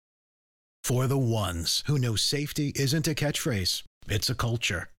For the ones who know safety isn't a catchphrase, it's a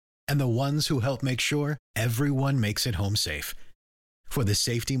culture. And the ones who help make sure everyone makes it home safe. For the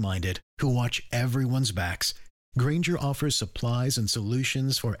safety-minded who watch everyone's backs, Grainger offers supplies and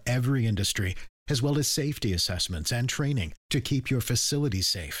solutions for every industry, as well as safety assessments and training to keep your facilities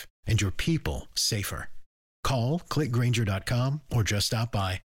safe and your people safer. Call, click Grainger.com, or just stop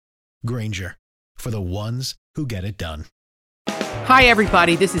by. Grainger, for the ones who get it done. Hi,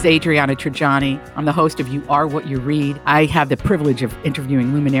 everybody. This is Adriana Trajani. I'm the host of You Are What You Read. I have the privilege of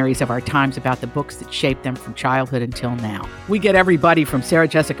interviewing luminaries of our times about the books that shaped them from childhood until now. We get everybody from Sarah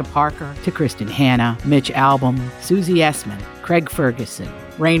Jessica Parker to Kristen Hanna, Mitch Albom, Susie Essman, Craig Ferguson,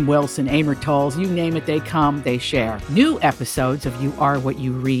 Rainn Wilson, Amor Tolls, you name it, they come, they share. New episodes of You Are What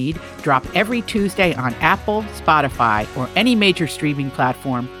You Read drop every Tuesday on Apple, Spotify, or any major streaming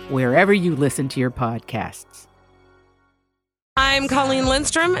platform wherever you listen to your podcasts. I'm Colleen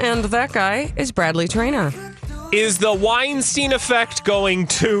Lindstrom, and that guy is Bradley Traina. Is the Weinstein effect going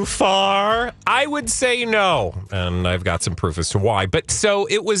too far? I would say no, and I've got some proof as to why. But so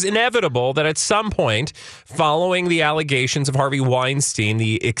it was inevitable that at some point, following the allegations of Harvey Weinstein,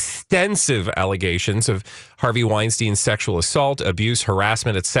 the extensive allegations of Harvey Weinstein's sexual assault, abuse,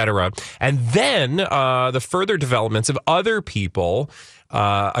 harassment, etc., and then the further developments of other people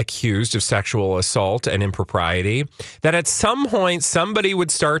accused of sexual assault and impropriety, that at some point somebody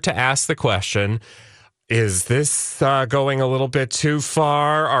would start to ask the question, is this going a little bit too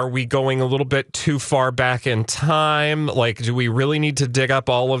far? Are we going a little bit too far back in time? Like, do we really need to dig up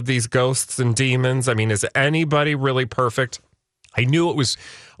all of these ghosts and demons? I mean, is anybody really perfect? I knew it was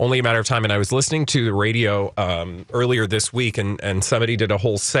only a matter of time, and I was listening to the radio earlier this week, and somebody did a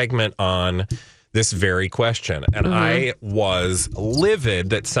whole segment on this very question. And I was livid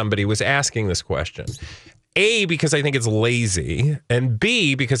that somebody was asking this question. A, because I think it's lazy, and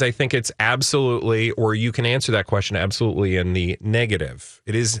B, because I think it's absolutely, or you can answer that question absolutely in the negative.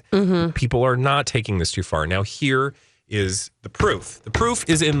 It is, people are not taking this too far. Now, here is the proof. The proof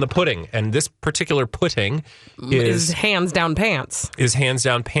is in the pudding, and this particular pudding is hands down pants. Is hands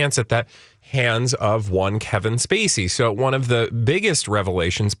down pants at that hands of one Kevin Spacey. So one of the biggest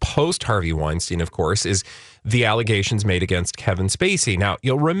revelations post Harvey Weinstein, of course, is the allegations made against Kevin Spacey. Now,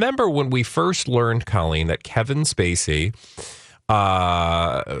 you'll remember when we first learned, Colleen, that Kevin Spacey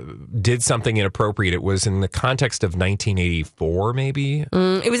did something inappropriate. It was in the context of 1984, maybe.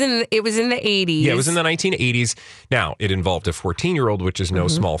 It was in the 80s. Yeah, it was in the 1980s. Now, it involved a 14-year-old, which is no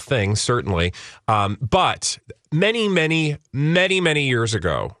small thing, certainly. But many, many, many, many years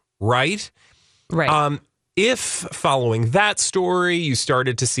ago, right? Right. If following that story, you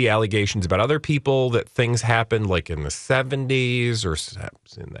started to see allegations about other people, that things happened like in the 70s or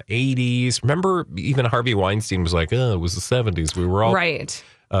in the 80s. Remember, even Harvey Weinstein was like, oh, it was the 70s. We were all, right.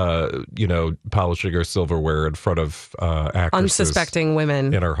 Polishing our silverware in front of actresses. Unsuspecting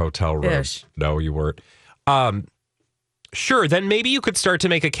women. In our hotel room. Ish. No, you weren't. Sure, then maybe you could start to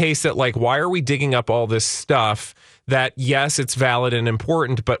make a case that, like, why are we digging up all this stuff that, yes, it's valid and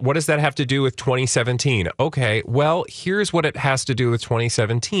important, but what does that have to do with 2017? Okay, well, here's what it has to do with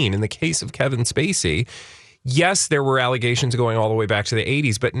 2017. In the case of Kevin Spacey, yes, there were allegations going all the way back to the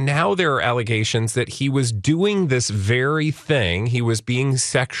 80s, but now there are allegations that he was doing this very thing. He was being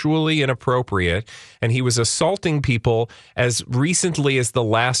sexually inappropriate, and he was assaulting people as recently as the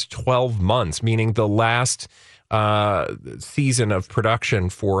last 12 months, meaning the last season of production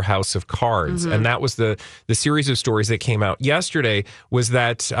for House of Cards. And that was the series of stories that came out yesterday, was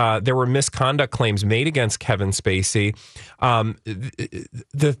that there were misconduct claims made against Kevin Spacey.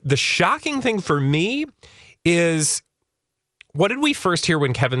 The shocking thing for me is, what did we first hear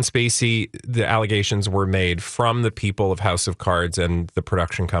when Kevin Spacey, the allegations were made from the people of House of Cards and the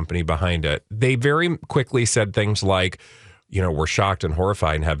production company behind it? They very quickly said things like, we're shocked and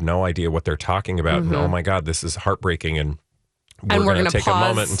horrified and have no idea what they're talking about. And, oh my God, this is heartbreaking. And we're going to take a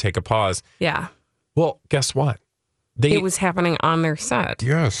moment and take a pause. Yeah. Well, guess what? It was happening on their set.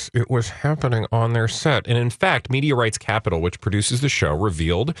 Yes, it was happening on their set. And in fact, Media Rights Capital, which produces the show,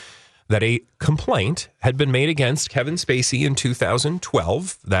 revealed that a complaint had been made against Kevin Spacey in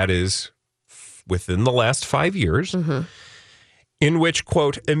 2012. That is within the last 5 years. In which,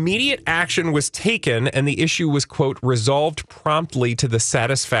 quote, immediate action was taken and the issue was, quote, resolved promptly to the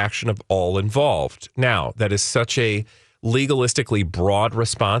satisfaction of all involved. Now, that is such a legalistically broad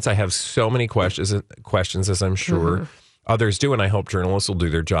response. I have so many questions, as I'm sure others do, and I hope journalists will do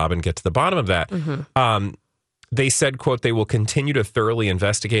their job and get to the bottom of that. They said, quote, they will continue to thoroughly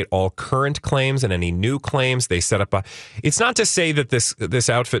investigate all current claims and any new claims. They set up it's not to say that this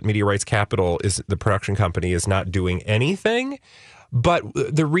outfit, Media Rights Capital, is the production company, is not doing anything, But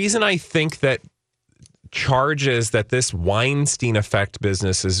the reason I think that charges that this Weinstein effect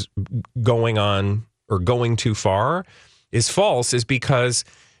business is going on or going too far is false is because,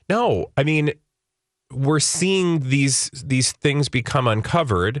 no, I mean, we're seeing these things become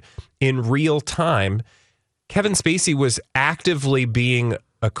uncovered in real time. Kevin Spacey was actively being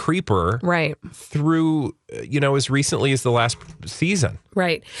a creeper right through, as recently as the last season.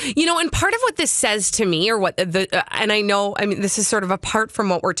 Right. And part of what this says to me, or what and I know, this is sort of apart from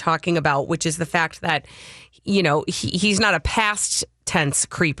what we're talking about, which is the fact that, he's not a past tense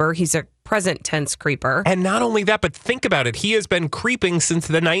creeper. He's a present tense creeper. And not only that, but think about it. He has been creeping since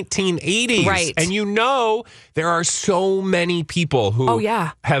the 1980s. Right. And there are so many people who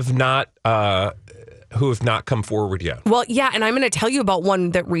have not come forward yet. Well, yeah, and I'm going to tell you about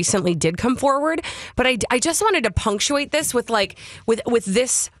one that recently did come forward, but I just wanted to punctuate this with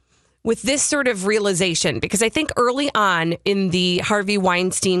this sort of realization, because I think early on in the Harvey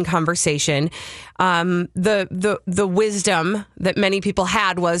Weinstein conversation, the wisdom that many people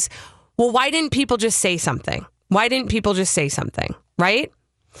had was, well, why didn't people just say something? Why didn't people just say something? Right?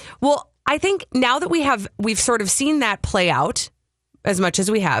 Well, I think now that we've sort of seen that play out as much as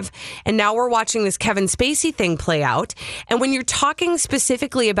we have, and now we're watching this Kevin Spacey thing play out. And when you're talking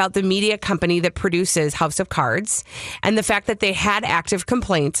specifically about the media company that produces House of Cards and the fact that they had active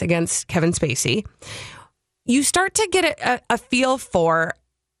complaints against Kevin Spacey, you start to get a feel for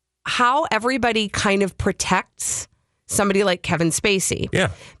how everybody kind of protects somebody like Kevin Spacey. Yeah.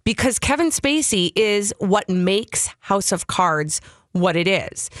 Because Kevin Spacey is what makes House of Cards what it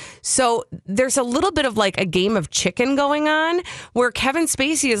is. So there's a little bit of like a game of chicken going on where Kevin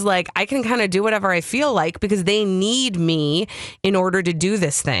Spacey is like, I can kind of do whatever I feel like because they need me in order to do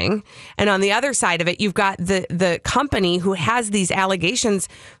this thing. And on the other side of it, you've got the company who has these allegations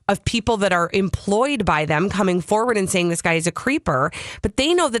of people that are employed by them coming forward and saying this guy is a creeper, but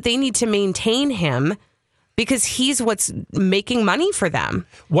they know that they need to maintain him because he's what's making money for them.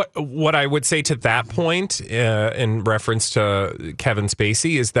 What I would say to that point, in reference to Kevin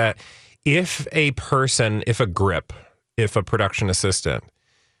Spacey, is that if a production assistant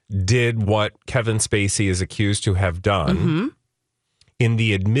did what Kevin Spacey is accused to have done in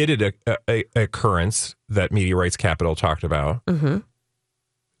the admitted occurrence that Media Rights Capital talked about,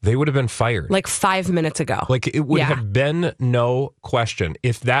 they would have been fired. Like 5 minutes ago. Like it would have been no question.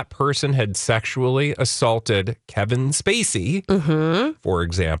 If that person had sexually assaulted Kevin Spacey, for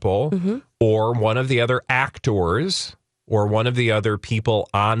example, or one of the other actors or one of the other people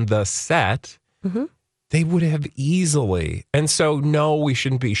on the set, they would have easily. And so, no, we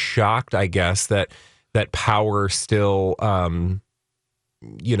shouldn't be shocked, I guess, that power still, has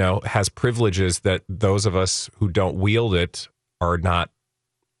privileges that those of us who don't wield it are not,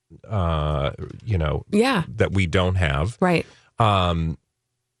 that we don't have. Right.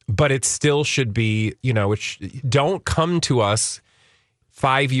 But it still should be, don't come to us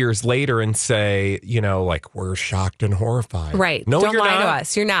 5 years later and say, like we're shocked and horrified. Right. No, don't you're lie not. to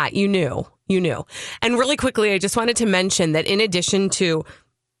us. You're not. You knew. And really quickly, I just wanted to mention that in addition to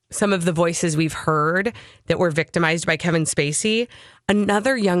some of the voices we've heard that were victimized by Kevin Spacey,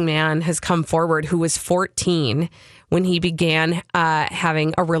 another young man has come forward who was 14 when he began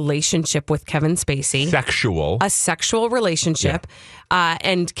having a relationship with Kevin Spacey. A sexual relationship. Yeah.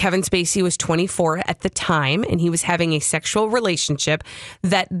 And Kevin Spacey was 24 at the time, and he was having a sexual relationship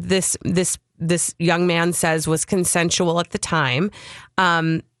that this young man says was consensual at the time.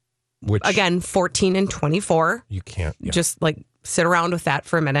 Which, again, 14 and 24. You can't. Yeah. Just like sit around with that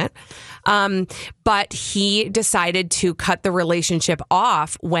for a minute. But he decided to cut the relationship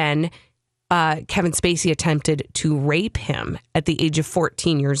off when Kevin Spacey attempted to rape him at the age of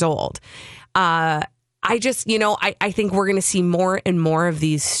 14 years old. I think we're going to see more and more of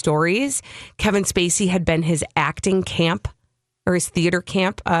these stories. Kevin Spacey had been his acting camp or his theater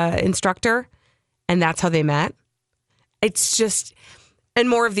camp out, and that's how they met. It's just, and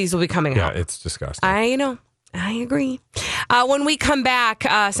more of these will be coming out. Yeah, it's disgusting. I know. I agree. When we come back,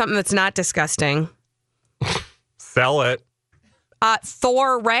 something that's not disgusting. Sell it.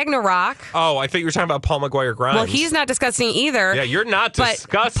 Thor Ragnarok. Oh, I thought you were talking about Paul Maguire Grimes. Well, he's not disgusting either. Yeah, you're not disgusting.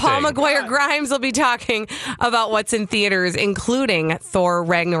 But Paul Maguire Grimes will be talking about what's in theaters, including Thor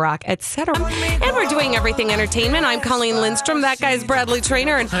Ragnarok, etc. And we're doing Everything Entertainment. I'm Colleen Lindstrom. That guy's Bradley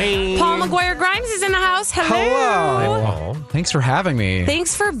Traynor. And Hi. Paul Maguire Grimes is in the house. Hello. Paul. Thanks for having me.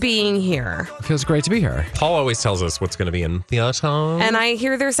 Thanks for being here. It feels great to be here. Paul always tells us what's going to be in theater. And I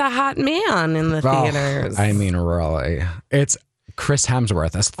hear there's a hot man in the theaters. I mean, really. It's Chris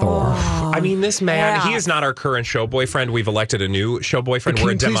Hemsworth as Thor. I mean, this man, Yeah. he is not our current show boyfriend. We've elected a new show boyfriend. Can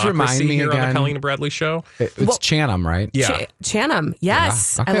We're a you please remind democracy me here on the again? Colleen and Bradley show. It's Channing, right? Yeah. Channing.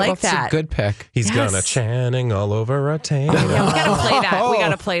 Yes. Okay, I like well, it's that. a good pick. He's Yes. gonna Channing all over a table. Yeah, we got to play that. We got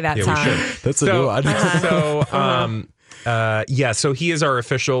to play that Yeah, song. we should. That's a new one. So he is our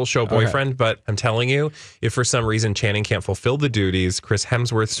official show boyfriend, but I'm telling you, if for some reason Channing can't fulfill the duties, Chris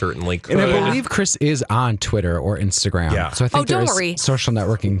Hemsworth certainly could. And I believe Chris is on Twitter or Instagram. Yeah. So I think don't there's worry. social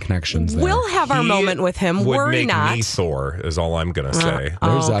networking connections there. We'll have our He moment with him. would Worry make not. me Thor, is all I'm gonna say.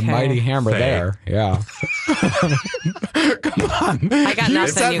 There's Okay. a mighty hammer Say. there. Yeah. Come on. I got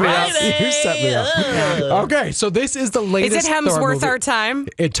nothing, set you me guys. up. You set me up. Okay, so this is the Is latest it Thor Hemsworth movie. our time?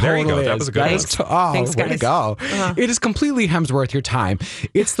 It There you totally go. That is. was a good That one. is Thanks, way to guys. go. It is completely Hemsworth your time.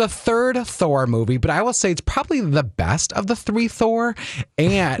 It's the third Thor movie, but I will say it's probably the best of the three Thor.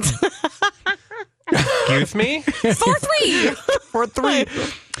 And Excuse me? Thor 3. for three.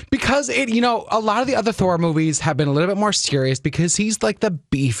 Because a lot of the other Thor movies have been a little bit more serious because he's like the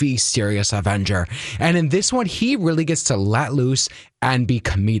beefy, serious Avenger. And in this one, he really gets to let loose and be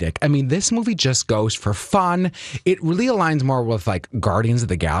comedic. I mean, this movie just goes for fun. It really aligns more with like Guardians of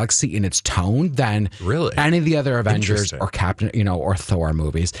the Galaxy in its tone than Really? any of the other Avengers Interesting. or Captain, or Thor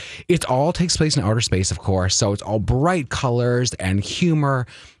movies. It all takes place in outer space, of course. So it's all bright colors and humor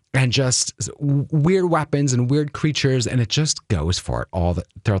and just weird weapons and weird creatures, and it just goes for it throughout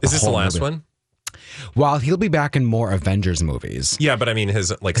the whole movie. Is this the last one? Well, he'll be back in more Avengers movies. Yeah, but I mean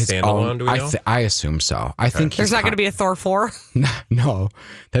his standalone, do we know? I assume so. I think There's not going to be a Thor 4. No,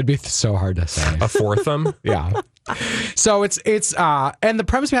 that'd be so hard to say. A fourthum? Yeah. So it's and the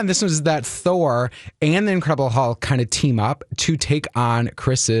premise behind this is that Thor and the Incredible Hulk kind of team up to take on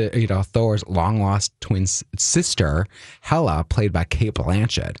Thor's long lost twin sister, Hela, played by Cate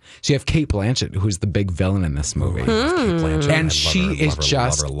Blanchett. So you have Cate Blanchett, who's the big villain in this movie. And she is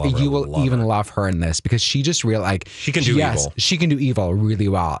just, you will even love her in this because she just She can do evil. She can do evil really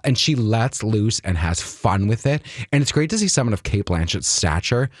well. And she lets loose and has fun with it. And it's great to see someone of Cate Blanchett's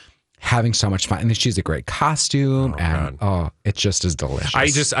stature having so much fun. And then she's a great costume it just is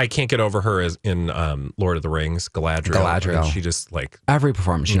delicious. I can't get over her as in Lord of the Rings, Galadriel. And she just every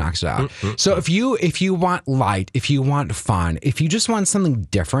performance she knocks it out. So if you want light, if you want fun, if you just want something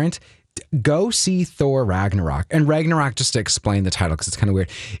different, go see Thor Ragnarok. And Ragnarok, just to explain the title because it's kind of weird,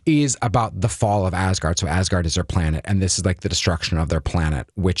 is about the fall of Asgard. So Asgard is their planet, and this is like the destruction of their planet,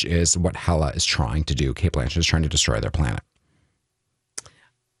 which is what Hela is trying to do. Cate Blanchett is trying to destroy their planet.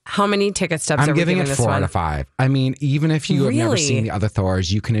 How many ticket stubs I'm are we giving it this 4 one? out of 5. I mean, even if you have never Really? seen the other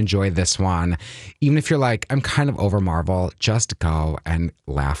Thors, you can enjoy this one. Even if you're like, I'm kind of over Marvel, just go and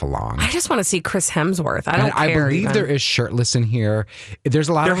laugh along. I just want to see Chris Hemsworth. I don't And I care. believe even. there is shirtless in here. There's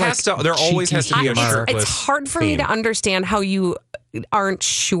a lot There of has to- there always cheeky has to be a humor. shirtless It's hard for me theme. to understand how you aren't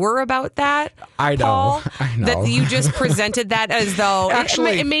sure about that. I know. Paul, I know. that you just presented that as though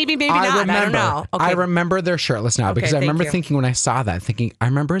Actually, maybe not. I don't know. Okay. I remember they're shirtless now because I thank remember you. thinking when I saw that, I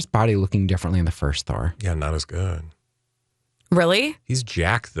remember his body looking differently in the first Thor. Yeah, not as good. Really? He's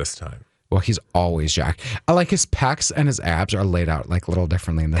jacked this time. Well, he's always jacked. I like his pecs and his abs are laid out like a little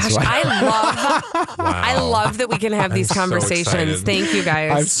differently in this Gosh, one. I love that we can have these so conversations. excited. Thank you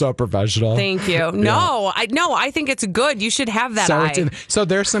guys. I'm so professional. Thank you. No, I think it's good. You should have that eye. So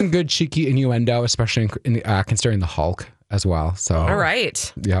there's some good cheeky innuendo, especially considering the Hulk as well. So All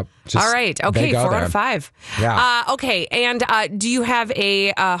right. Yep. All right. Okay. 4 out of 5. Yeah. Okay. And do you have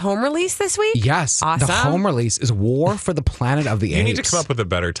a home release this week? Yes. Awesome. The home release is War for the Planet of the Apes. You need to come up with a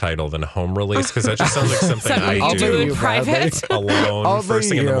better title than home release because that just sounds like something Something I you do do in private. alone Only first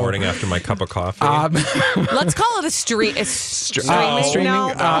thing in the you. morning after my cup of coffee. Let's call it a streaming. streaming? No,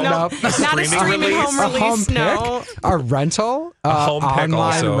 No. not a Streaming streaming release? home a home release. No. pick, a rental, A home pick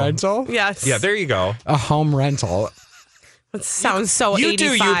online also. rental, Yes. Yeah, there you go. a home rental. It sounds so You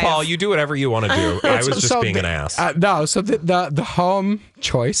 85. do you, Paul. You do whatever you want to do. I was just So being the- an ass. No, so the home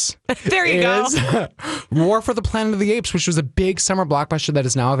choice There you go. is War for the Planet of the Apes, which was a big summer blockbuster that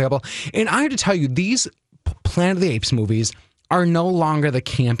is now available. And I have to tell you, these Planet of the Apes movies are no longer the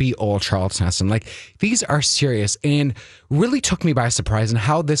campy old Charlton Heston. Like, these are serious and really took me by surprise.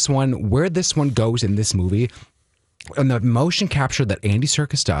 And where this one goes in this movie, and the motion capture that Andy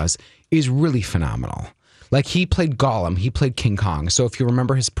Serkis does is really phenomenal. Like, he played Gollum, he played King Kong. So if you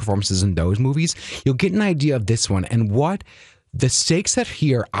remember his performances in those movies, you'll get an idea of this one and what the stakes that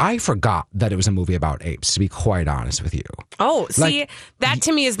here, I forgot that it was a movie about apes, to be quite honest with you. Oh, see, Like, that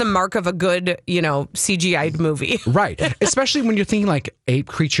to me is the mark of a good, CGI'd movie. Right. Especially when you're thinking like ape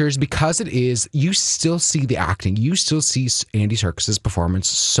creatures, because it is, you still see the acting. You still see Andy Serkis's performance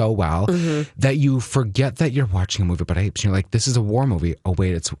so well that you forget that you're watching a movie about apes. You're like, this is a war movie. Oh,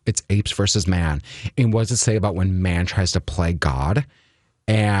 wait, it's apes versus man. And what does it say about when man tries to play God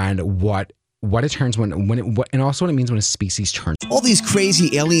and what it turns and also what it means when a species turns. All these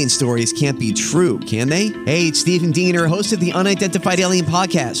crazy alien stories can't be true, can they? Hey, it's Stephen Diener, host of the Unidentified Alien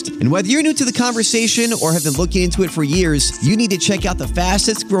Podcast. And whether you're new to the conversation or have been looking into it for years, you need to check out the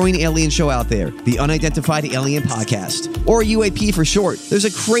fastest growing alien show out there, the Unidentified Alien Podcast, or UAP for short. There's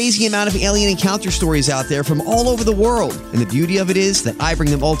a crazy amount of alien encounter stories out there from all over the world. And the beauty of it is that I bring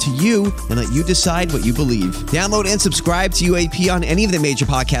them all to you and let you decide what you believe. Download and subscribe to UAP on any of the major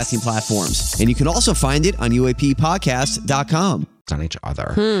podcasting platforms. And you can also find it on UAPpodcast.com. On each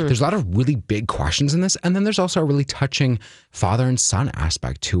other. There's a lot of really big questions in this. And then there's also a really touching father and son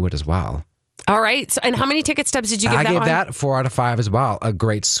aspect to it as well. All right. So, and how many ticket stubs did you give that I gave one? that 4 out of 5 as well. A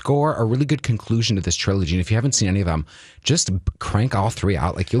great score, a really good conclusion to this trilogy. And if you haven't seen any of them, just crank all 3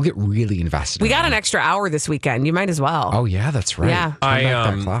 out. Like, you'll get really invested. We got an extra hour this weekend. You might as well. Oh, yeah, that's right. Yeah.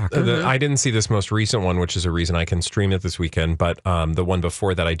 Turn back that clock. I didn't see this most recent one, which is a reason I can stream it this weekend. But the one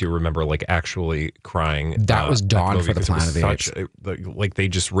before that, I do remember like actually crying. That was Dawn movie for the Planet of the Apes. Like they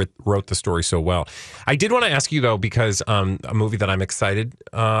just wrote the story so well. I did want to ask you though, because a movie that I'm excited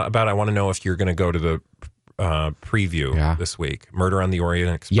about. I want to know if you're going to go to the preview this week. Murder on the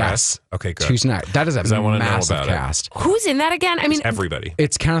Orient Express. Yes. Okay, good. Tuesday night. That is a massive know about cast. Who's in that again? I mean, everybody.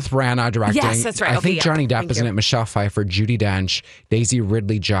 It's Kenneth Branagh directing. Yes, that's right. I Okay, think yeah. Johnny Depp Thank is in you. it. Michelle Pfeiffer, Judi Dench, Daisy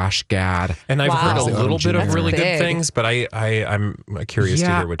Ridley, Josh Gad. And I've heard a Wow. little bit of That's really good big. things, but I'm curious to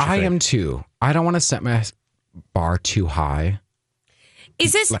hear what you think. I am too. I don't want to set my bar too high.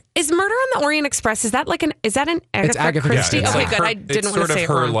 is Murder on the Orient Express? Is that an Agatha Christie? it's Okay, like good. her- I didn't it's want to sort say of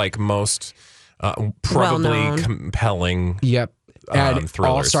it her wrong. like most probably Well-known. compelling. Yep. And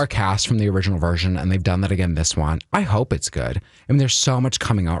thrillers. all-star cast from the original version, and they've done that again this one. I hope it's good. I mean, there's so much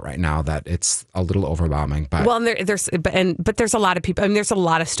coming out right now that it's a little overwhelming. But Well, and there's a lot of people. I mean, there's a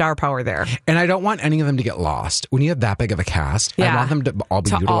lot of star power there. and I don't want any of them to get lost. When you have that big of a cast, I Yeah. want them to all be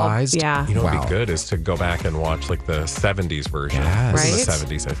utilized. yeah. You know what Wow. would be good is to go back and watch like the 70s version. Yes. This is Right? the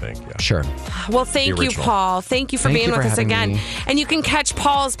 70s, I think. Yeah. Sure. Well, thank you, original. Paul. Thank you for Thank being you with for us having again. me. And you can catch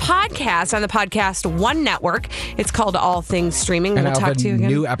Paul's podcast on the Podcast One Network. It's called All Things Streaming. And We'll I'll talk have to you a again.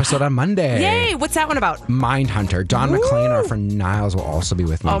 new episode on Monday. Yay! What's that one about? Mindhunter. Don McLean, our friend Niles, will also be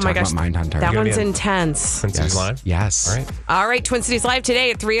with me Oh my talking gosh, about Mindhunter. that gonna be one's in- intense. Twin Cities Live? Yes. All right. All right, Twin Cities Live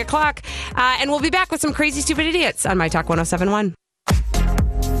today at 3 o'clock. And we'll be back with some crazy, stupid idiots on My Talk 1071.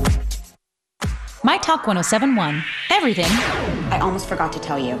 My Talk 1071. Everything I almost forgot to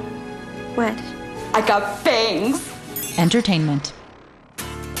tell you. What? I got fangs. entertainment.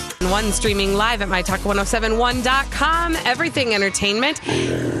 One streaming live at mytalk1071.com. Everything entertainment.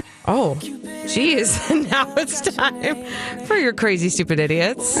 Oh, geez. Now it's time for your crazy, stupid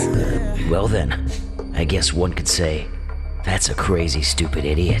idiots. Well then, I guess one could say that's a crazy, stupid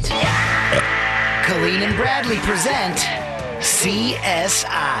idiot. Colleen and Bradley present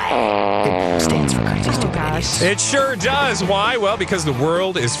CSI. It stands for crazy, stupid idiots. It sure does. Why? Well, because the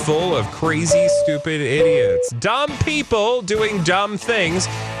world is full of crazy, stupid idiots. Dumb people doing dumb things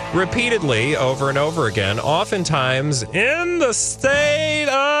repeatedly over and over again, oftentimes in the state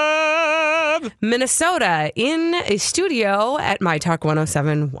of Minnesota in a studio at My Talk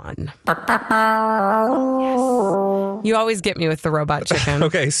 1071. You always get me with the robot chicken.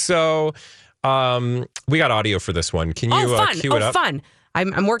 Okay, so we got audio for this one. Can you fun. cue it up? Fun.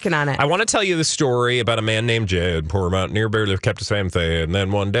 I'm working on it. I want to tell you the story about a man named Jed. Poor mountaineer barely kept his family. And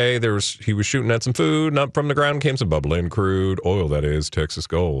then one day he was shooting at some food, and up from the ground came some bubbling crude oil, that is Texas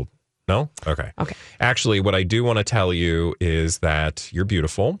gold. No? Okay. Actually, what I do want to tell you is that you're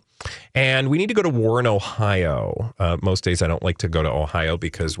beautiful. And we need to go to Warren, Ohio. Most days I don't like to go to Ohio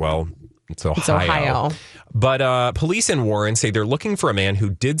because, well, it's Ohio. But police in Warren say they're looking for a man who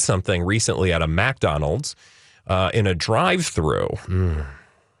did something recently at a McDonald's in a drive-thru.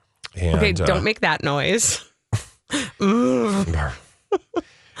 Okay, don't make that noise. Although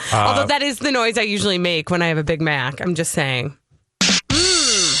that is the noise I usually make when I have a Big Mac. I'm just saying.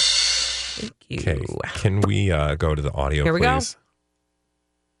 Thank you. Okay, can we go to the audio, Here we please? go.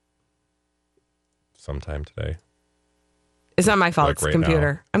 Sometime today. It's not my fault. Like It's right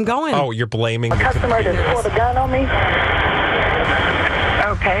computer. now. I'm going. Oh, you're blaming the Customer computer. just pulled a gun on me.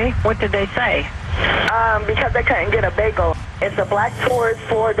 Okay, what did they say? Because they couldn't get a bagel. It's a black Taurus,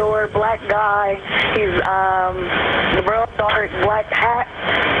 4-door, black guy. He's real dark black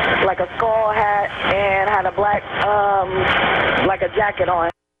hat, like a skull hat, and had a black, like a jacket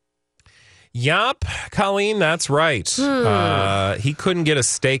on. Yup, Colleen, that's right. He couldn't get a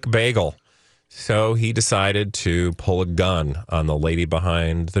steak bagel, so he decided to pull a gun on the lady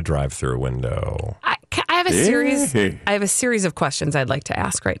behind the drive-through window. I have a series of questions I'd like to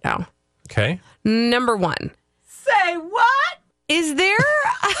ask right now. Okay. Number one. Say what? Has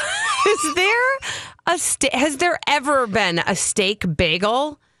there ever been a steak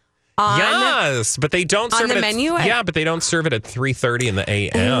bagel on? Yes, but they don't serve on the it menu? Yeah, but they don't serve it at 3:30 in the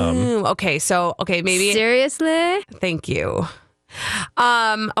a.m. Okay, maybe. Seriously? Thank you.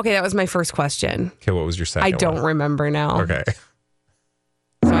 Okay, that was my first question. Okay, what was your second I don't one? remember now. Okay.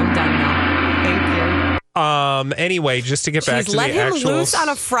 So I'm done now. Thank you. Anyway, just to get back to the let him actual... loose on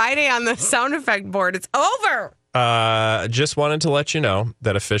a Friday on the sound effect board. It's over. Just wanted to let you know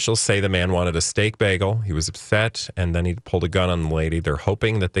that officials say the man wanted a steak bagel. He was upset, and then he pulled a gun on the lady. They're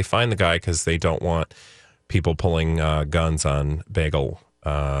hoping that they find the guy because they don't want people pulling guns on bagel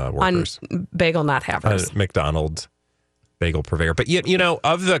workers. On bagel not havers. McDonald's bagel purveyor. But you know,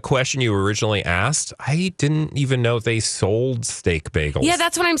 of the question you originally asked, I didn't even know they sold steak bagels. Yeah,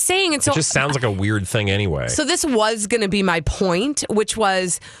 that's what I'm saying. And so it just sounds like a weird thing anyway. So this was going to be my point, which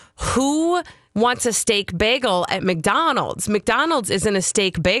was who wants a steak bagel at McDonald's? McDonald's isn't a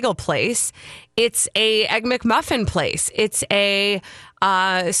steak bagel place. It's a Egg McMuffin place. It's a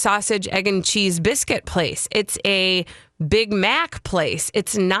sausage, egg, and cheese biscuit place. It's a Big Mac place.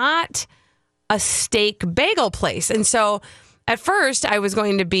 It's not a steak bagel place. And so at first I was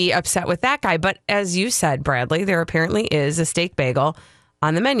going to be upset with that guy. But as you said, Bradley, there apparently is a steak bagel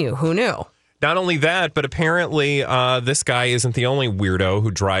on the menu. Who knew? Not only that, but apparently this guy isn't the only weirdo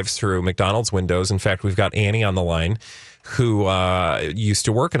who drives through McDonald's windows. In fact, we've got Annie on the line who used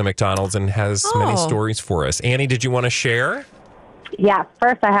to work at a McDonald's and has many stories for us. Annie, did you want to share? Yeah,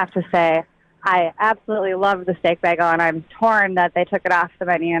 first I have to say I absolutely love the steak bagel, and I'm torn that they took it off the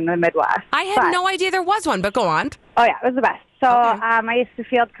menu in the Midwest. I had no idea there was one, but go on. Oh, yeah, it was the best. So I used to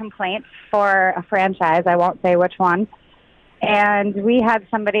field complaints for a franchise. I won't say which one. And we had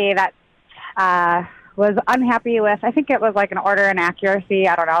somebody that was unhappy with, I think it was like an order inaccuracy,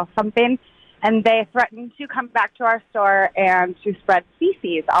 I don't know, something. And they threatened to come back to our store and to spread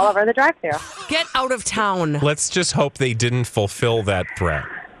feces all over the drive-thru. Get out of town. Let's just hope they didn't fulfill that threat.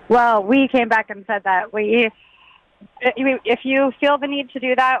 Well, we came back and said that if you feel the need to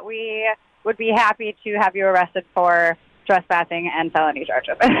do that, we would be happy to have you arrested for trespassing and felony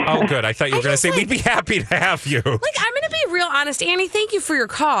charges. Oh, good. I thought you were going to say we'd be happy to have you. I'm going to be real honest, Annie. Thank you for your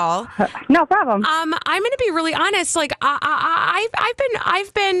call. No problem. I'm going to be really honest. Like I've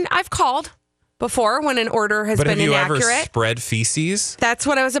called before when an order has been inaccurate. But have you ever spread feces? That's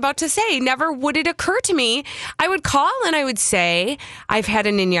what I was about to say. Never would it occur to me. I would call and I would say, I've had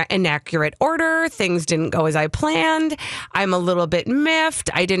an inaccurate order. Things didn't go as I planned. I'm a little bit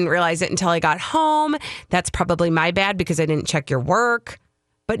miffed. I didn't realize it until I got home. That's probably my bad because I didn't check your work.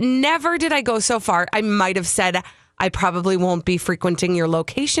 But never did I go so far. I might have said, I probably won't be frequenting your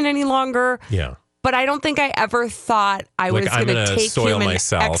location any longer. Yeah. But I don't think I ever thought I was going to take human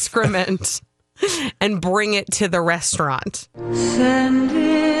excrement and bring it to the restaurant. Send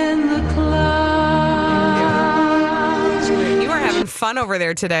in the clouds. You are having fun over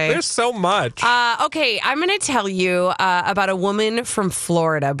there today. There's so much. Okay, I'm going to tell you about a woman from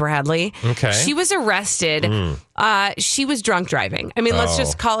Florida, Bradley. Okay. She was arrested. She was drunk driving. I mean, let's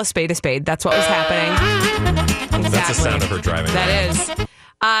just call a spade a spade. That's what was happening. Exactly. That's the sound of her driving. That is.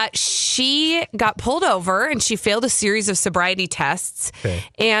 She got pulled over and she failed a series of sobriety tests. Okay.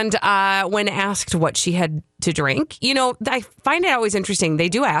 And when asked what she had to drink, you know, I find it always interesting. They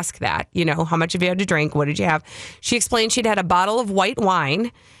do ask that, you know, how much have you had to drink? What did you have? She explained she'd had a bottle of white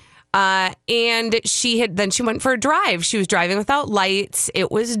wine. And she went for a drive. She was driving without lights.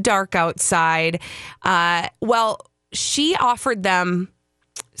 It was dark outside. She offered them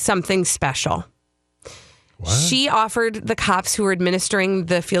something special. What? She offered the cops who were administering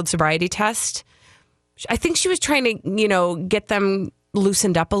the field sobriety test, I think she was trying to, you know, get them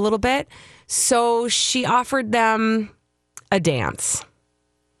loosened up a little bit. So she offered them a dance.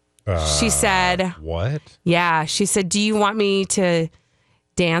 She said, what? Yeah. She said, do you want me to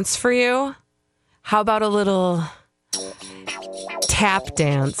dance for you? How about a little tap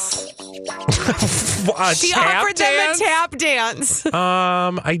dance? She offered them a tap dance.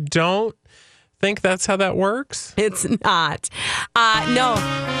 I don't think that's how that works. It's not. No,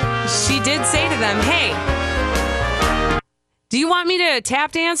 she did say to them, hey, do you want me to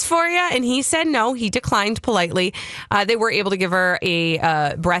tap dance for you? And he said no. He declined politely. They were able to give her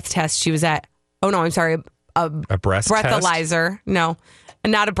a breath test. She was at, a breast breathalyzer. test? No,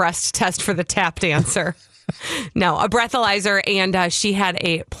 not a breast test for the tap dancer. No, a breathalyzer. And she had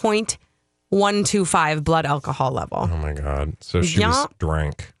a 0.125 blood alcohol level. Oh, my God. So she was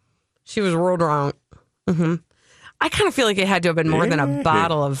drunk. She was real drunk. Mm-hmm. I kind of feel like it had to have been more than a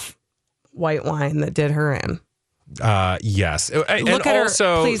bottle of white wine that did her in. Yes. Look at her.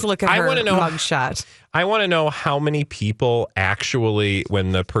 Please look at her mugshot. I want to know how many people actually,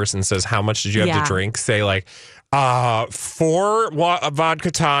 when the person says, how much did you have to drink, say like, 4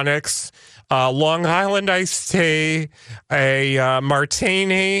 vodka tonics, Long Island iced tea, a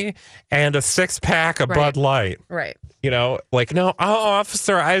martini, and a 6-pack of Bud Light. Right. You know, like, no,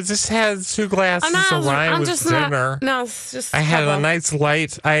 officer, I just had 2 glasses of wine with dinner. It's just. I had a nice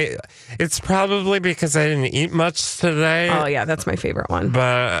light. It's probably because I didn't eat much today. Oh, yeah, that's my favorite one.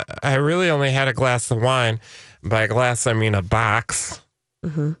 But I really only had a glass of wine. By a glass, I mean a box.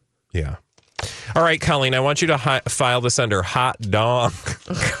 Mm-hmm. Yeah. All right, Colleen, I want you to file this under hot dog.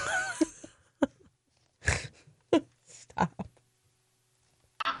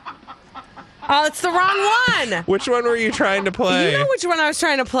 Oh, it's the wrong one. Which one were you trying to play? You know which one I was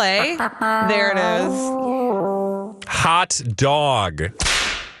trying to play. There it is. Hot dog.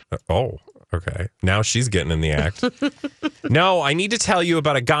 Oh, okay. Now she's getting in the act. No, I need to tell you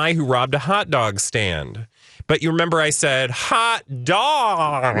about a guy who robbed a hot dog stand. But you remember I said hot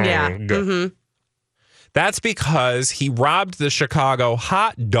dog. Yeah. Mm-hmm. That's because he robbed the Chicago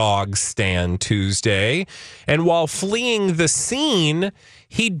hot dog stand Tuesday. And while fleeing the scene,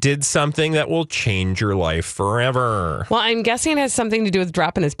 he did something that will change your life forever. Well, I'm guessing it has something to do with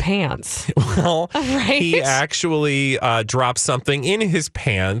dropping his pants. Well, right? He actually dropped something in his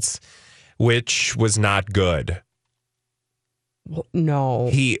pants, which was not good. Well, no.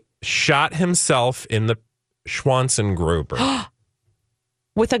 He shot himself in the Schwanzengruber.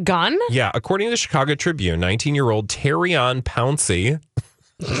 With a gun? Yeah. According to the Chicago Tribune, 19-year-old Terrion Pouncey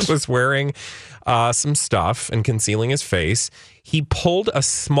was wearing some stuff and concealing his face. He pulled a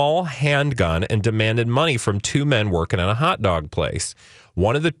small handgun and demanded money from 2 men working at a hot dog place.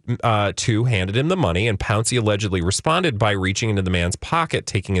 One of the 2 handed him the money, and Pouncey allegedly responded by reaching into the man's pocket,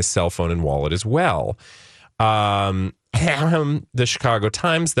 taking his cell phone and wallet as well. The Chicago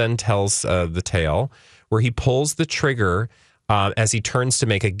Times then tells the tale where he pulls the trigger as he turns to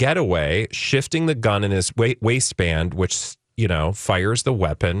make a getaway, shifting the gun in his waistband, which, you know, fires the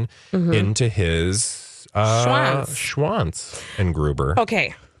weapon into his Schwanz and Gruber.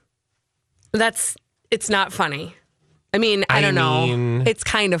 Okay. It's not funny. I mean, I don't know. It's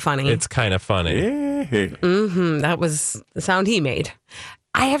kind of funny. It's kind of funny. Mm-hmm. That was the sound he made.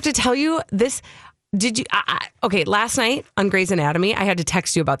 I have to tell you this. Did you? Okay, last night on Grey's Anatomy, I had to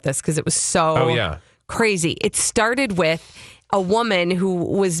text you about this because it was so crazy. It started with a woman who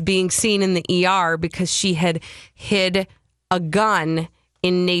was being seen in the ER because she had hid a gun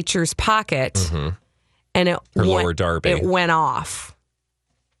in Nature's pocket, and her lower Darby. It went off.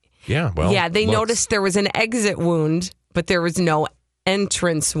 Yeah, well, yeah, they noticed there was an exit wound, but there was no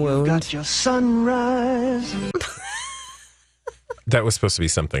entrance wound. You got your sunrise. That was supposed to be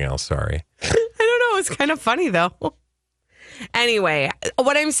something else. Sorry. I don't know. It's kind of funny though. Anyway,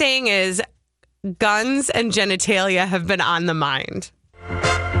 what I'm saying is, guns and genitalia have been on the mind. Oh,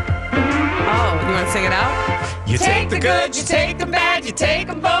 you want to sing it out? You take the good, you take the bad, you take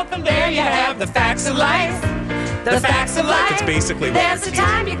them both, and there you have the facts of life. The facts of life. It's basically what there's a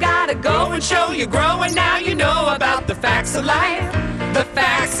time you gotta go and show you grow, and now you know about the facts of life. The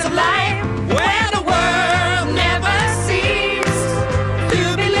facts of life. Where the world never seems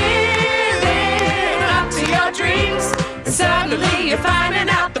to be living up to your dreams. And suddenly you're finding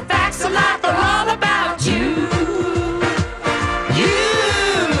out the facts of life are all about you.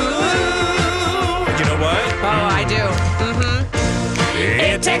 You know what? Oh, I do.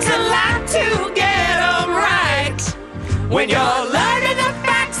 It takes a lot to get them right. When you're learning the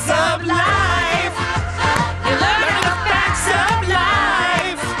facts of life, you're learning the facts of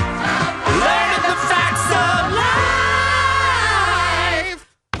life, learning the facts of life.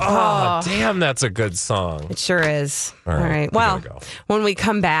 Oh, damn, that's a good song. It sure is. All right. Well, when we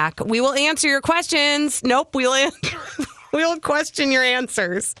come back, we will answer your questions. Nope, we'll question your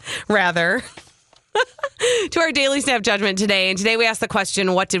answers, rather. To our Daily Snap Judgment today. And today we asked the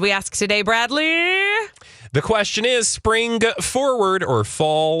question, what did we ask today, Bradley? The question is spring forward or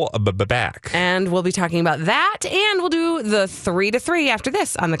fall back. And we'll be talking about that. And we'll do the 3 to 3 after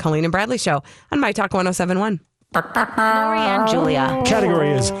this on the Colleen and Bradley Show on My Talk 1071. Lori and Julia.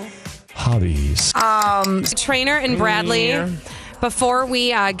 Category is hobbies. Trainer and Bradley, before we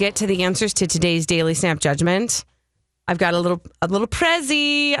get to the answers to today's Daily Snap Judgment, I've got a little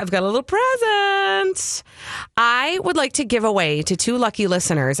prezzy. I've got a little present. I would like to give away to 2 lucky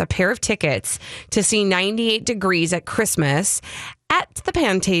listeners a pair of tickets to see 98 Degrees at Christmas at the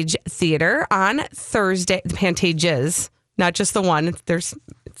Pantage Theater on Thursday. The Pantages, not just the one.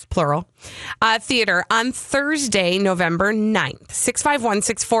 It's plural. Theater on Thursday, November 9th.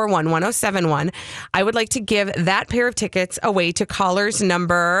 651-641-1071. I would like to give that pair of tickets away to callers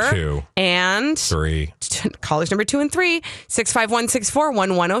number 2 and 3. Callers number 2 and 3,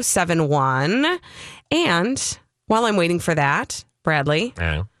 651-641-1071. And while I'm waiting for that, Bradley,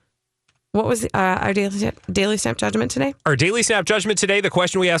 what was our daily Snap Judgment today? Our Daily Snap Judgment today, the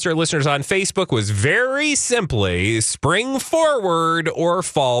question we asked our listeners on Facebook was very simply spring forward or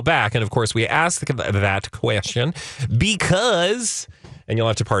fall back. And of course, we asked that question because, and you'll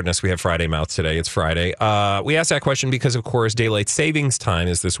have to pardon us, we have Friday mouth today. It's Friday. We asked that question because, of course, daylight savings time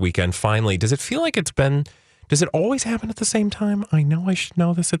is this weekend. Finally, does it feel like does it always happen at the same time? I know I should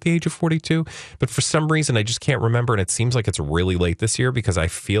know this at the age of 42, but for some reason I just can't remember. And it seems like it's really late this year because I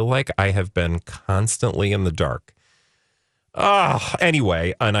feel like I have been constantly in the dark.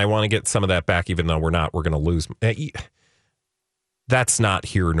 Anyway, and I want to get some of that back, even though we're going to lose. That's not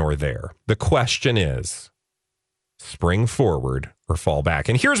here nor there. The question is spring forward or fall back.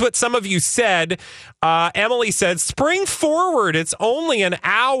 And here's what some of you said. Emily said, spring forward. It's only an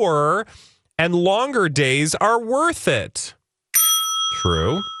hour. And longer days are worth it.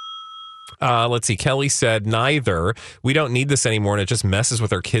 True. Let's see. Kelly said neither. We don't need this anymore, and it just messes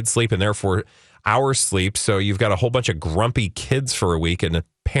with our kids' sleep and therefore our sleep. So you've got a whole bunch of grumpy kids for a week and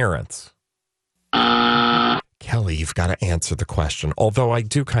parents. Kelly, you've got to answer the question, although I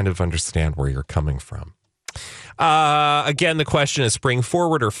do kind of understand where you're coming from. Again, the question is spring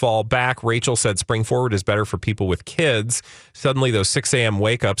forward or fall back. Rachel said spring forward is better for people with kids. Suddenly those 6 a.m.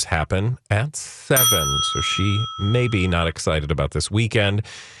 wake ups happen at 7. So she may be not excited about this weekend.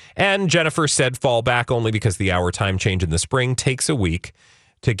 And Jennifer said fall back only because the hour time change in the spring takes a week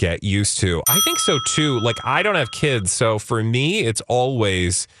to get used to. I think so too. Like, I don't have kids, so for me, it's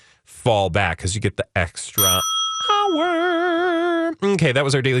always fall back because you get the extra hour. Okay, that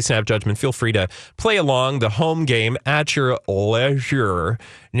was our Daily Snap Judgment. Feel free to play along the home game at your leisure.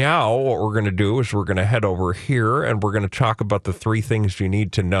 Now, what we're going to do is we're going to head over here and we're going to talk about the 3 things you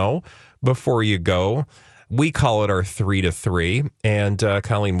need to know before you go. We call it our 3 to 3. And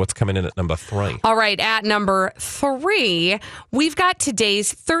Colleen, what's coming in at number 3? All right, at number 3, we've got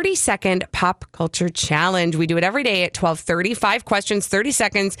today's 30-second pop culture challenge. We do it every day at 12:30. 5 questions, 30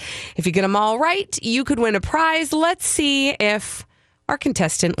 seconds. If you get them all right, you could win a prize. Let's see if our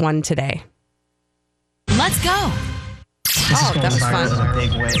contestant won today. Let's go. Oh, that was fun.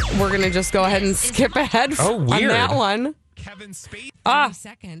 We're going to just go ahead and skip ahead on that one. Kevin Spacey.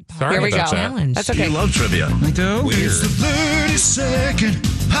 Second. Sorry Here we go. challenge. That's okay. You love trivia. I do. Weird. It's the 30-second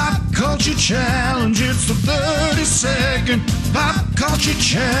pop culture challenge. It's the 30-second pop culture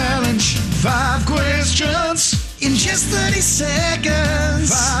challenge. 5 questions in just 30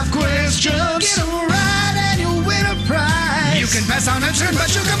 seconds. 5 questions. Get them right and you'll win a prize. You can pass on a turn,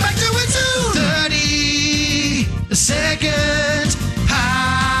 but you'll come back to it soon. 30-second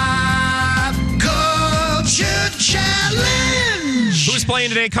pop culture challenge. Who's playing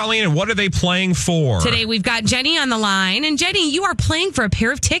today, Colleen, and what are they playing for? Today, we've got Jenny on the line. And Jenny, you are playing for a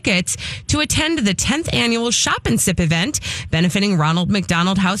pair of tickets to attend the 10th annual Shop and Sip event benefiting Ronald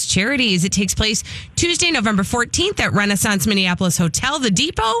McDonald House Charities. It takes place Tuesday, November 14th at Renaissance Minneapolis Hotel, The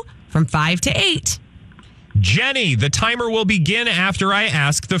Depot, from 5 to 8. Jenny, the timer will begin after I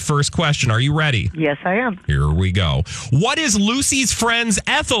ask the first question. Are you ready? Yes, I am. Here we go. What is Lucy's friend's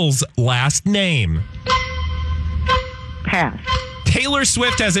Ethel's last name? Pass. Taylor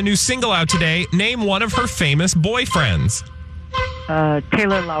Swift has a new single out today. Name one of her famous boyfriends.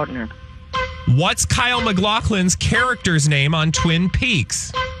 Taylor Lautner. What's Kyle MacLachlan's character's name on Twin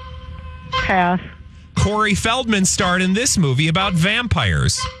Peaks? Pass. Corey Feldman starred in this movie about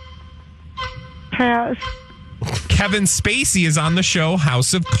vampires. Pass. Kevin Spacey is on the show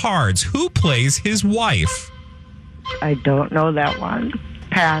House of Cards. Who plays his wife? I don't know that one.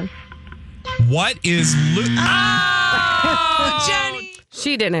 Pass. What is Jenny!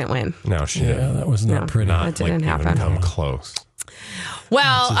 She didn't win. No, she didn't. Yeah, that was not pretty. That didn't happen. Come close.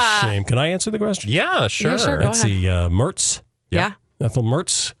 Well, It's a shame. Can I answer the question? Yeah, sure. Yeah, sure. Go Let's ahead. see. Mertz. Yeah. Ethel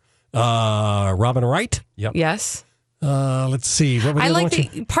Mertz. Robin Wright. Yep. Yes. Let's see. What was I the other like one?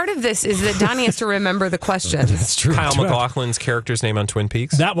 the part of this is that Donnie has to remember the questions. That's true. Kyle True. MacLachlan's character's name on Twin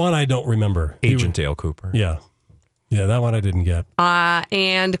Peaks? That one I don't remember. Agent Dale Cooper. Yeah. Yeah, that one I didn't get.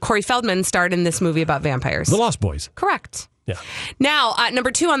 And Corey Feldman starred in this movie about vampires. The Lost Boys. Correct. Yeah. Now,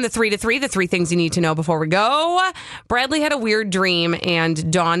 number 2 on the 3 to 3, the 3 things you need to know before we go. Bradley had a weird dream,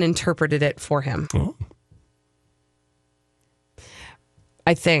 and Dawn interpreted it for him. Oh.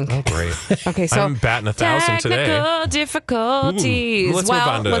 I think. Oh, great. Okay, so I'm batting 1,000 today. Technical difficulties. Let's move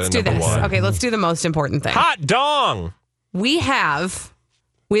on to let's do number this. 1. Okay, let's do the most important thing. Hot dong. We have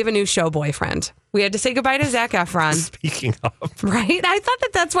a new show boyfriend. We had to say goodbye to Zac Efron. Speaking of. Right? I thought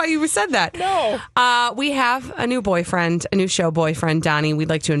that's why you said that. No. We have a new boyfriend, a new show boyfriend, Donnie. We'd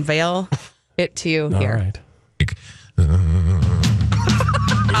like to unveil it to you here. All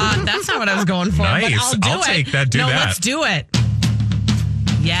right. That's not what I was going for. Nice. But I'll do it. take that. Do no, that. let's do it.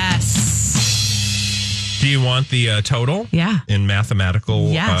 Yes. Do you want the total? Yeah. In mathematical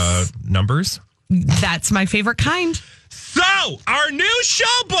Yes. numbers? That's my favorite kind. So, our new show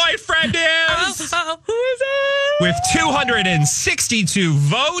boyfriend is... Who is it? With 262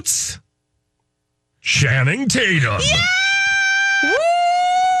 votes, Channing Tatum.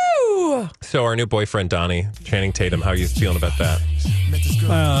 Woo! So, our new boyfriend, Donnie, Channing Tatum, how are you feeling about that?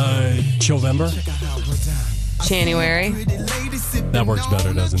 November. January. That works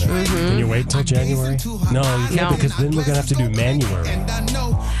better, doesn't it? Mm-hmm. Can you wait till January? No, you can't No. because then we're going to have to do Manuary.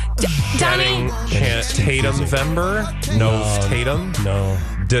 Channing Tatum-vember? No, Tatum? No.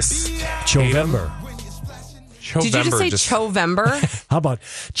 Chovember. Did you just say Chovember? How about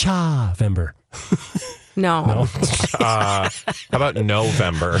Cha-vember? No. How about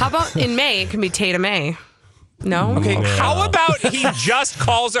November? How about in May? It can be Tatum May. No? Okay, how about he just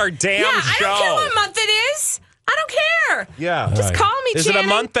calls our damn I show? don't care what month it is. I don't care. Yeah. Just call me Is Channing. it a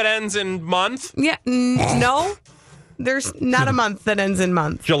month that ends in month? Yeah. No. There's not a month that ends in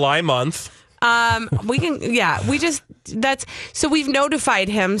month. July month. We can, so we've notified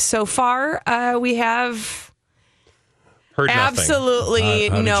him so far. We have Heard nothing. absolutely How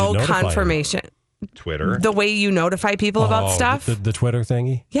did you no notify him? confirmation. Twitter. The way you notify people about stuff. The Twitter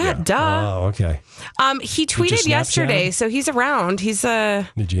thingy? Yeah, duh. Oh, okay. He Did you tweeted Snapchat yesterday, him? so he's around. He's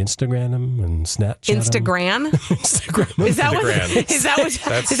Did you Instagram him and Snapchat him? Instagram. Instagram. Is that what?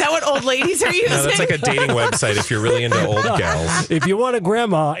 Instagram. Is that what old ladies are using? No, that's like a dating website if you're really into old gals. If you want a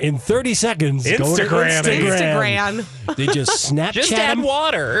grandma in 30 seconds, go to Instagram. Instagram. Did you Snapchat Just add him?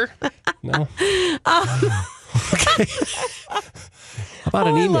 water. No. Okay. How about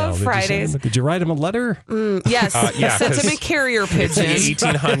an I email? love Did you send Fridays. him- Did you write him a letter? Yes. Yeah, Sent him 'cause a carrier It's the pigeon.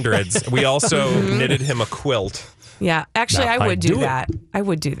 1800s. We also knitted him a quilt. Yeah. Actually, That I might would do do it. that. I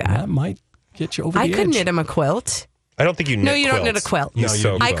would do that. That might get you over I the could edge. knit him a quilt. I don't think you knit No, you don't knit a quilts. quilt. You No, you-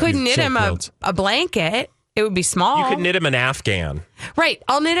 sew I quilts. could You knit sew him quilts. a blanket. It would be small. You could knit him an Afghan. Right.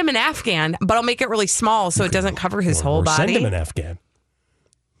 I'll knit him an Afghan, but I'll make it really small so it doesn't cover his whole Or body. send him an Afghan.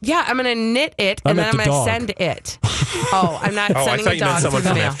 Yeah, I'm going to knit it I and then meant I'm the going to dog. send it. Oh, I'm not Oh, I sending thought a you meant dog someone through the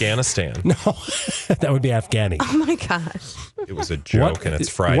from mail. Afghanistan. No, that would be Afghani. Oh my gosh. It was a joke, and it's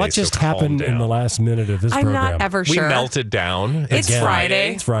Friday. What just so calm happened in down. the last minute of this I'm program? not ever We sure. melted down. It's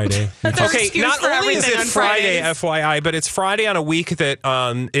Friday. It's Friday. That's our Okay, excuse not for only is everything it on Friday, Fridays. FYI, but it's Friday on a week that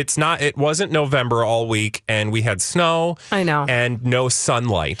it wasn't November all week, and we had snow. I know. And no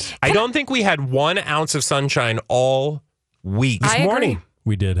sunlight. I don't think we had 1 ounce of sunshine all week. I agree. Morning.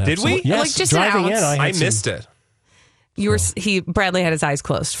 We did have Did some- we? Yes, Like just an driving in, ounce. I, I had some- missed it. Bradley had his eyes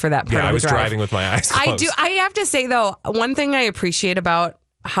closed for that part Yeah, of I the was drive. driving with my eyes closed. I have to say though, one thing I appreciate about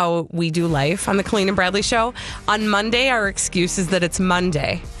how we do life on the Colleen and Bradley show, on Monday our excuse is that it's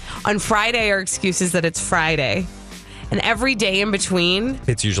Monday. On Friday our excuse is that it's Friday. And every day in between,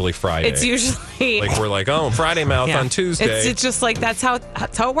 It's usually Friday. it's usually like we're like, oh, Friday mouth Yeah. on Tuesday. It's just like that's how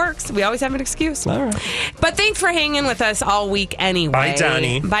it works. We always have an excuse. All right. But thanks for hanging with us all week anyway. Bye,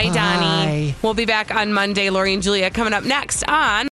 Donnie. Bye, Donnie. We'll be back on Monday. Lori and Julia coming up next on